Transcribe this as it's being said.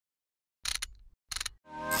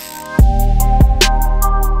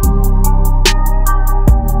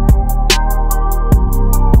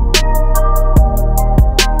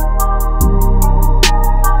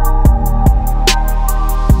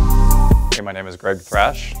name is Greg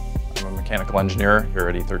Thrash. I'm a mechanical engineer here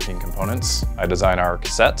at E13 Components. I design our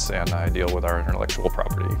cassettes and I deal with our intellectual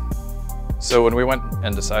property. So when we went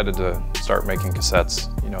and decided to start making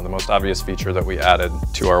cassettes, the most obvious feature that we added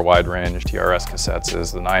to our wide range TRS cassettes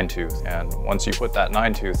is the 9-tooth. And once you put that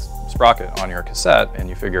 9-tooth sprocket on your cassette and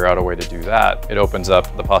you figure out a way to do that, it opens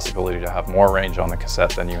up the possibility to have more range on the cassette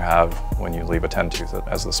than you have when you leave a 10-tooth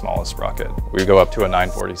as the smallest sprocket. We go up to a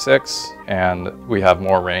 946 and we have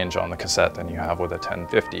more range on the cassette than you have with a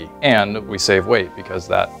 1050. And we save weight because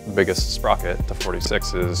that biggest sprocket, the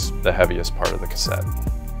 46, is the heaviest part of the cassette.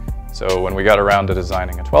 So when we got around to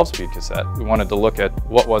designing a 12-speed cassette, we wanted to look at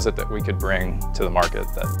what was it that we could bring to the market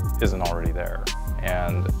that isn't already there.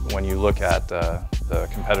 And when you look at the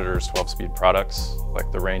competitors' 12-speed products, like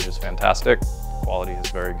the range is fantastic, quality is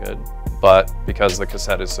very good, but because the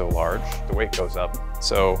cassette is so large, the weight goes up.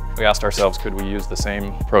 So we asked ourselves, could we use the same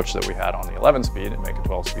approach that we had on the 11-speed and make a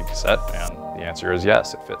 12-speed cassette? And the answer is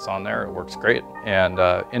yes, it fits on there, it works great. And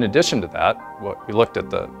in addition to that, we looked at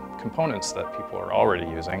the components that people are already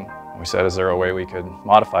using. We said, is there a way we could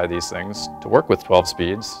modify these things to work with 12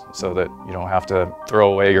 speeds so that you don't have to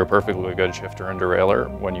throw away your perfectly good shifter and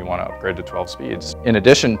derailleur when you want to upgrade to 12 speeds? In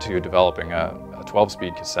addition to developing a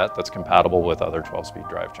 12-speed cassette that's compatible with other 12-speed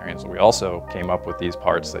drivetrains, we also came up with these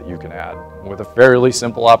parts that you can add with a fairly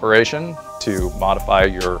simple operation to modify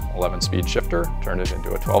your 11-speed shifter, turn it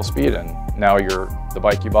into a 12-speed, and now the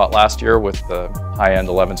bike you bought last year with the high-end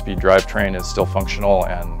 11-speed drivetrain is still functional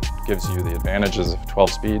and gives you the advantages of 12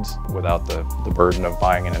 speeds without the burden of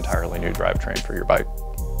buying an entirely new drivetrain for your bike.